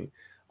wrestling,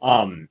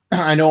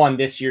 I know on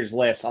this year's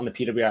list on the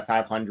PWI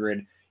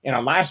 500 and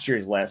on last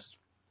year's list,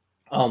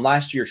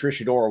 last year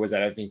Trish Adora was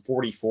at I think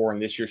 44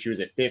 and this year she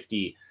was at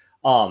 50.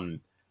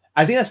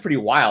 I think that's pretty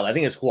wild. I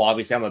think it's cool.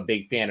 Obviously I'm a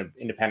big fan of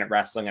independent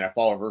wrestling and I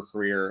follow her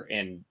career,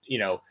 and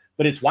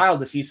but it's wild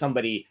to see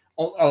somebody,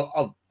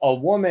 a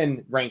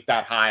woman ranked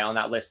that high on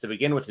that list to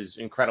begin with is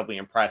incredibly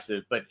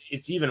impressive, but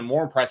it's even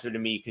more impressive to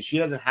me because she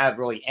doesn't have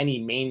really any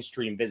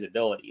mainstream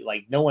visibility.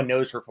 Like no one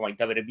knows her from like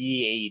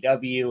WWE,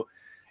 AEW,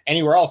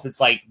 anywhere else. It's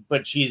like,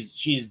 but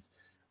she's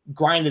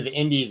grinded the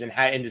indies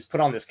and just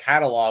put on this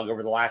catalog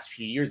over the last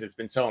few years. It's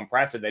been so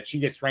impressive that she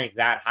gets ranked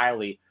that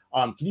highly.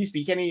 Can you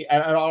speak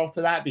at all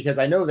to that? Because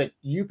I know that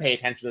you pay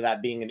attention to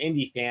that being an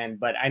indie fan,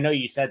 but I know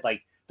you said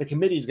like the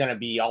committee is going to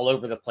be all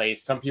over the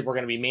place. Some people are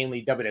going to be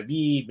mainly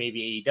WWE,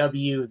 maybe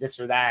AEW, this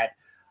or that.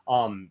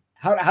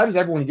 How does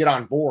everyone get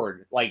on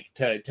board like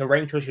to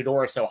rank Trish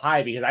Adora so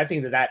high? Because I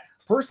think that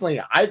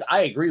personally,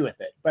 I agree with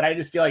it, but I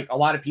just feel like a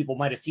lot of people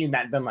might have seen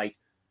that and been like,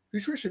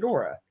 who's Trish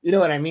Adora? You know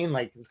what I mean?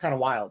 Like it's kind of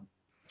wild.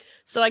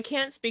 So I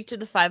can't speak to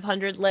the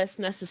 500 list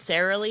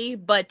necessarily,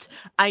 but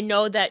I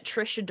know that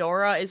Trish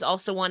Adora is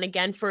also one,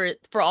 again, for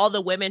all the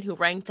women who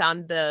ranked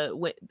on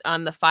the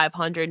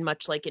 500,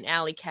 much like an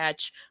Allie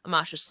Katch, a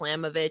Masha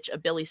Slamovich, a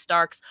Billy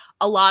Starks.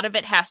 A lot of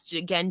it has to,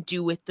 again,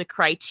 do with the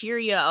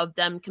criteria of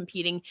them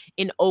competing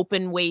in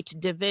open weight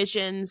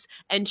divisions.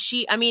 And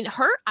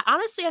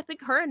honestly, I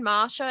think her and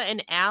Masha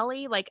and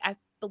Allie, like I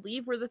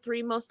believe were the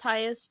 3 most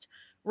highest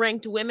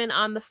ranked women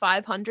on the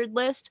 500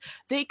 list.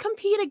 They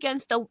compete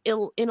against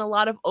in a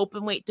lot of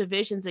open weight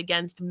divisions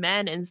against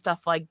men and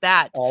stuff like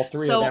that. All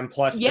 3 of them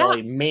plus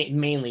Billy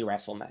mainly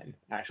wrestle men.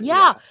 actually.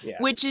 Yeah, yeah.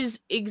 which is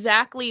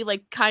exactly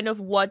like kind of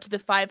what the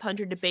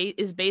 500 debate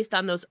is based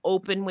on, those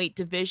open weight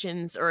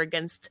divisions or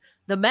against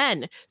the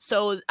men.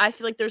 So I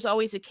feel like there's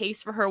always a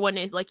case for her when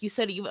it, like you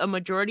said, a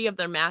majority of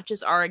their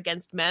matches are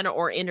against men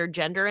or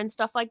intergender and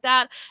stuff like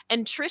that.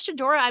 And Trish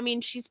Adora, I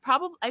mean,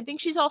 I think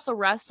she's also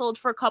wrestled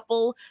for a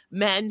couple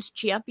men's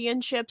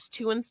championships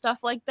too and stuff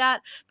like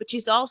that. But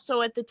she's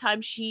also, at the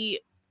time,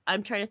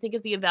 I'm trying to think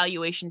of the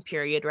evaluation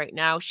period right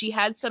now. She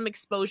had some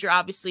exposure,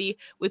 obviously,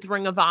 with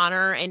Ring of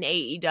Honor and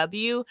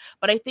AEW,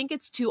 but I think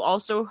it's to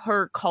also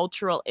her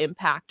cultural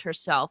impact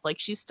herself. Like,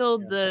 she's still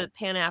the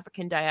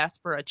Pan-African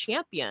diaspora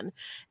champion.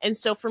 And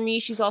so for me,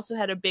 she's also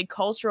had a big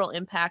cultural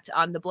impact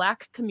on the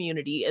Black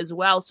community as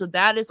well. So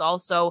that is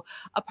also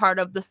a part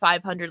of the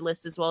 500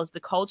 list, as well as the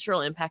cultural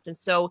impact. And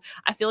so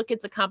I feel like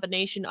it's a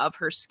combination of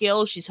her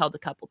skills. She's held a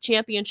couple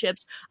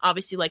championships.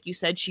 Obviously, like you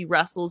said, she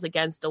wrestles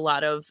against a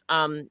lot of,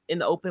 in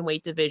the open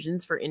weight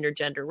divisions for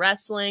intergender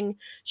wrestling.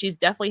 She's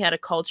definitely had a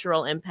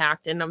cultural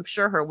impact, and I'm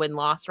sure her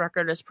win-loss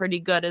record is pretty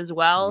good as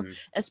well,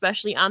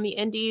 especially on the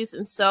indies.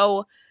 And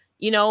so,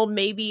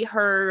 maybe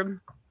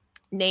her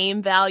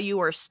name value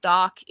or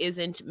stock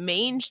isn't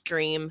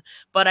mainstream,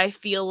 but I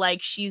feel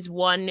like she's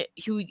one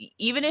who,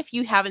 even if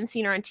you haven't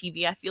seen her on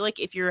TV, I feel like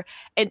if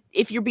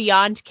you're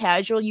beyond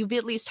casual, you've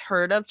at least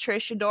heard of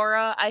Trish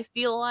Adora, I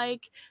feel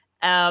like,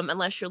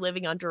 unless you're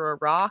living under a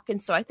rock.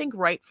 And so I think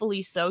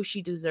rightfully so,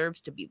 she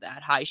deserves to be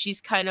that high. She's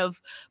kind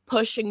of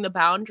pushing the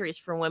boundaries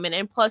for women.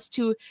 And plus,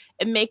 too,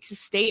 it makes a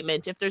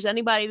statement. If there's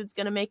anybody that's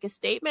going to make a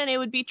statement, it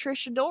would be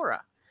Trish Adora.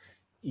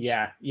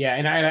 Yeah.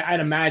 And I'd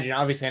imagine,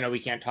 obviously, I know we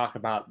can't talk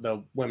about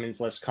the women's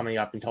list coming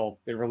up until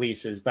it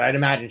releases, but I'd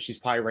imagine she's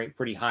probably ranked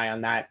pretty high on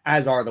that,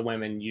 as are the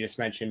women. You just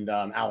mentioned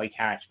Allie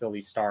Katch,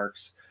 Billy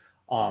Starks,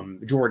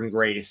 Jordan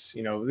Grace.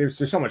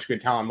 There's so much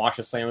good talent.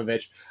 Masha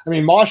Slamovich. I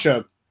mean,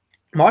 Masha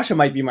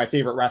might be my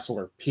favorite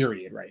wrestler,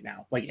 period, right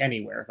now. Like,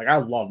 anywhere. Like, I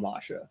love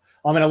Masha.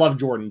 And I love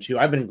Jordan too.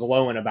 I've been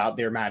glowing about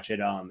their match at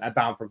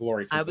Bound for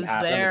Glory since it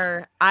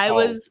happened. I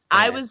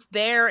was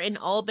there in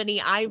Albany.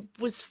 I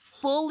was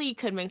fully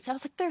convinced. I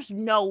was like, there's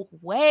no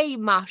way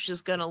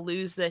Masha's gonna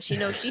lose this.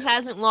 She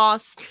hasn't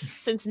lost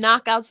since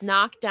Knockouts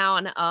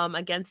Knockdown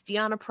against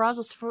Deonna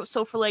Purrazzo.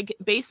 So for like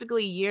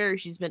basically a year,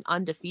 she's been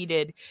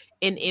undefeated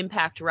in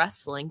Impact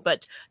Wrestling.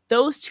 But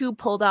those two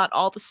pulled out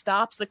all the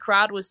stops. The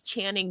crowd was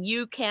chanting,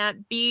 "You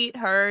can't beat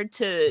her"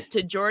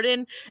 to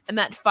Jordan, and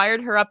that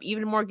fired her up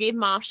even more, gave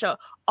Masha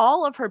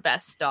all of her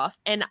best stuff.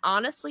 And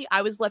honestly,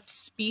 I was left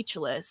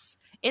speechless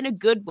in a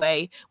good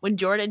way when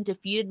Jordan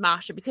defeated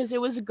Masha, because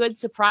it was a good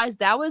surprise.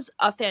 That was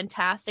a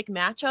fantastic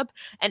matchup,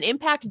 and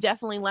Impact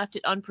definitely left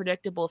it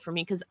unpredictable for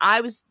me, because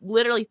I was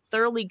literally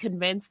thoroughly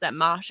convinced that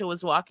Masha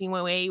was walking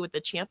away with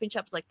the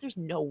championship. I was like, there's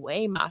no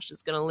way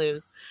Masha's gonna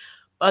lose.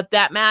 But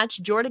that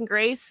match, Jordan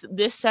Grace,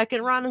 this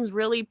second run is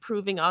really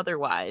proving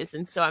otherwise.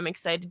 And so I'm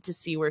excited to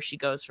see where she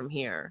goes from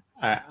here.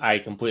 I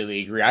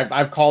completely agree.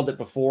 I've called it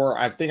before.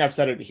 I think I've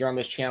said it here on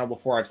this channel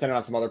before. I've said it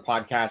on some other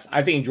podcasts.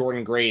 I think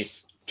Jordan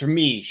Grace, to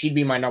me, she'd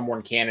be my number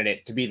one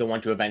candidate to be the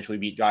one to eventually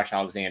beat Josh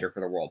Alexander for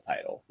the world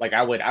title. Like,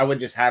 I would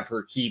just have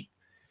her keep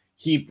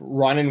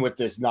running with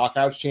this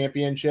Knockouts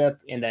championship.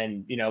 And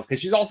then, because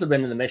she's also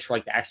been in the mix for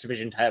like the X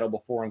Division title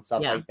before and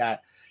stuff like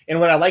that. And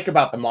what I like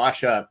about the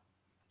Masha,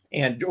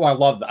 and I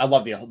love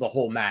the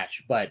whole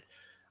match, but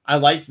I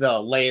like the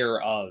layer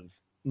of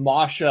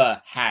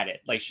Masha had it.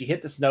 Like, she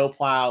hit the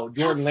snowplow.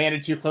 Jordan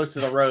landed too close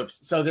to the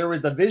ropes. So there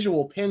was the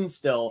visual pin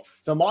still.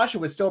 So Masha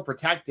was still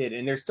protected,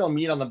 and there's still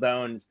meat on the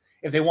bones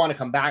if they want to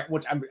come back,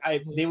 which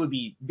they would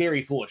be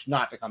very foolish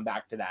not to come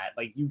back to that.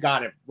 Like, you got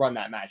to run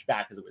that match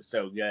back because it was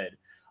so good.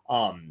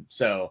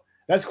 So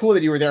that's cool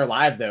that you were there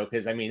live, though,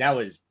 because I mean,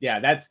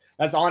 that's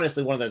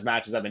honestly one of those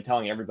matches I've been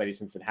telling everybody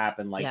since it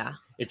happened. Like,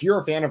 if you're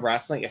a fan of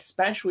wrestling,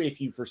 especially if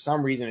you, for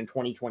some reason in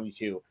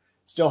 2022,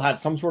 still have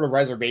some sort of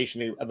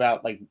reservation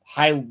about like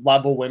high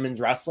level women's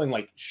wrestling,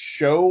 like,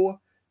 show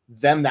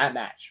them that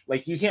match.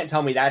 Like, you can't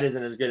tell me that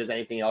isn't as good as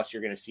anything else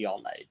you're going to see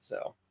all night.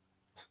 So,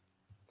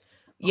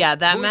 yeah,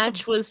 that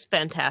match was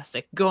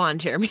fantastic. Go on,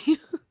 Jeremy.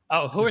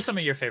 Who are some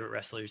of your favorite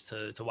wrestlers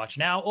to watch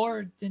now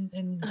or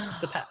in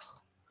the past?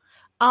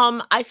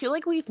 I feel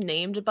like we've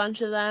named a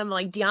bunch of them.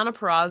 Like, Deonna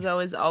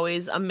Purrazzo is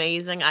always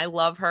amazing. I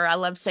love her. I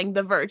love saying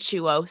the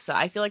virtuosa.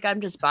 I feel like I'm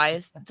just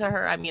biased to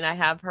her. I mean,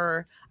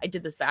 I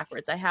did this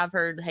backwards. I have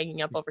her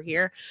hanging up over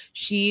here.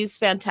 She's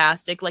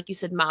fantastic. Like you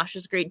said,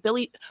 Masha's great.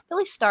 Billy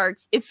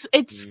Starks. It's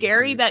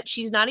scary that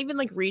she's not even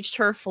like reached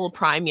her full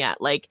prime yet.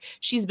 Like,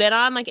 she's been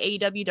on like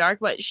AEW Dark,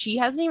 but she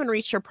hasn't even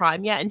reached her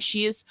prime yet, and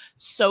she is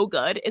so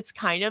good. It's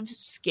kind of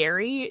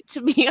scary,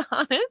 to be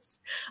honest.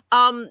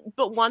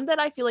 But one that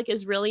I feel like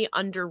is really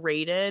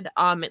underrated,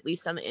 at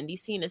least on the indie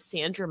scene, is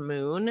Sandra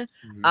Moon.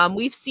 Mhm.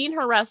 We've seen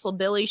her wrestle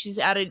Billy. She's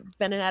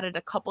been added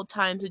a couple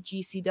times at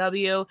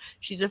GCW.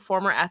 She's a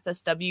former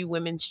FSW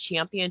women's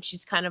champion.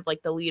 She's kind of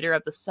like the leader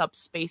of the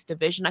subspace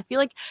division. I feel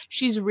like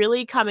she's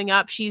really coming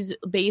up. She's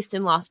based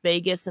in Las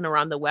Vegas and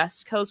around the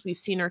West Coast. We've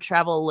seen her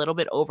travel a little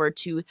bit over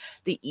to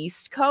the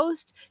East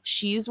Coast.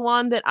 She's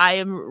one that I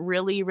am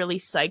really, really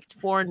psyched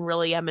for and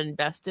really am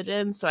invested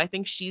in. So I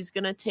think she's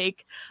going to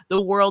take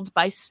the world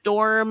by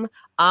storm.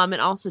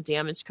 And also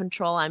Damage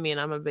Control. I mean,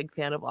 I'm a big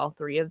fan of all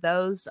three of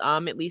those,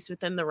 at least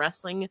within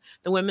the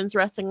women's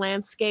wrestling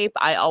landscape.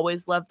 I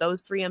always love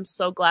those three. I'm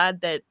so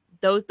glad that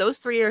those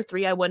three are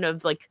three I wouldn't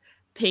have like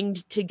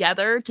pinged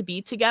together to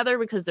be together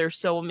because they're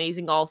so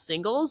amazing all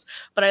singles.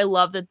 But I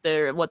love that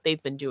they're what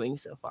they've been doing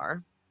so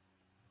far.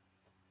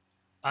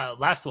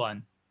 Last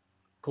one.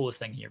 Coolest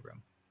thing in your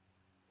room.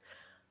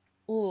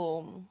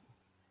 Ooh.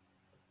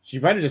 She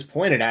might have just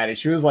pointed at it.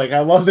 She was like, I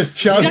love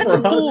this You junk. got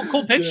some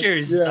cool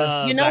pictures.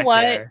 Yeah. You know back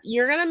what? there.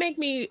 You're going to make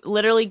me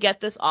literally get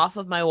this off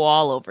of my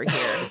wall over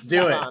here. Let's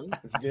do it. on.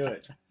 Let's do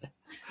it.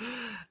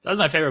 That was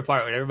my favorite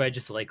part when everybody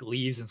just like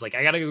leaves and it's like,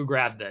 I gotta go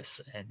grab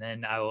this, and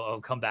then I'll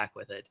come back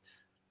with it.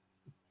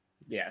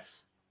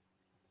 Yes.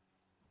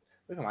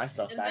 Look at my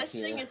stuff And back this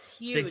here. thing is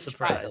huge, Big by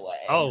surprise. the way.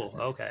 Oh,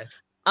 okay.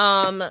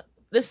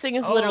 This thing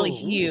is literally Oh.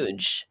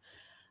 huge.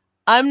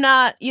 I'm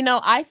not,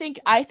 I think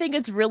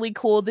it's really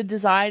cool. The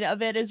design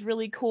of it is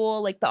really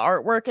cool. Like the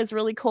artwork is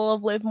really cool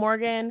of Liv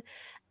Morgan.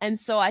 And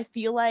so I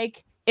feel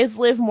like it's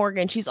Liv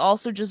Morgan. She's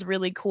also just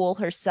really cool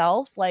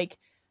herself. Like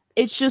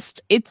it's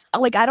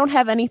like I don't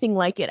have anything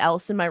like it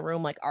else in my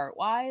room, like art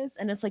wise.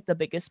 And it's like the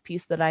biggest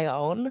piece that I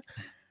own.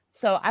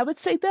 So I would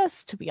say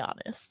this, to be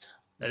honest.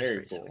 That is Very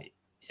pretty cool. sweet.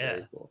 Yeah,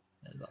 Very cool.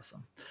 that is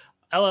awesome.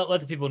 Ella, let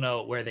the people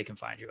know where they can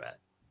find you at.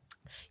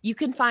 You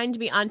can find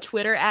me on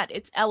Twitter at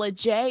It's Ella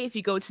J. If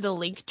you go to the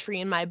link tree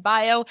in my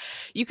bio,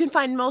 you can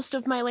find most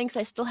of my links.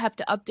 I still have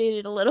to update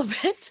it a little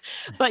bit,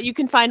 but you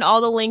can find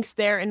all the links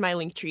there in my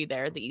link tree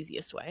there, the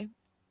easiest way.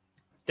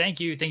 Thank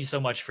you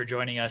so much for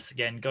joining us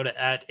again. Go to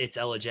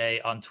 @itsellaj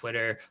on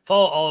Twitter.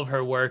 Follow all of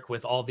her work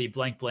with all the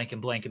blank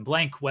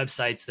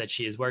websites that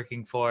she is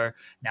working for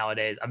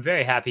nowadays. I'm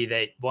very happy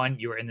that one,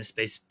 you were in the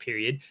space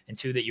period, and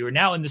two, that you are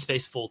now in the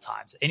space full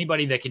time. So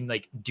anybody that can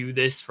like do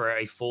this for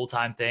a full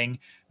time thing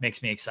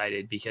makes me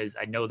excited because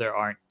I know there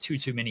aren't too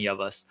many of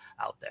us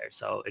out there.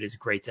 So it is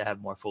great to have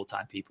more full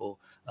time people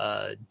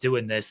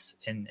doing this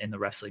in the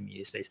wrestling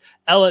media space.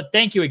 Ella,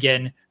 thank you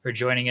again for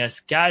joining us,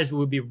 guys.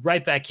 We'll be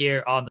right back here on the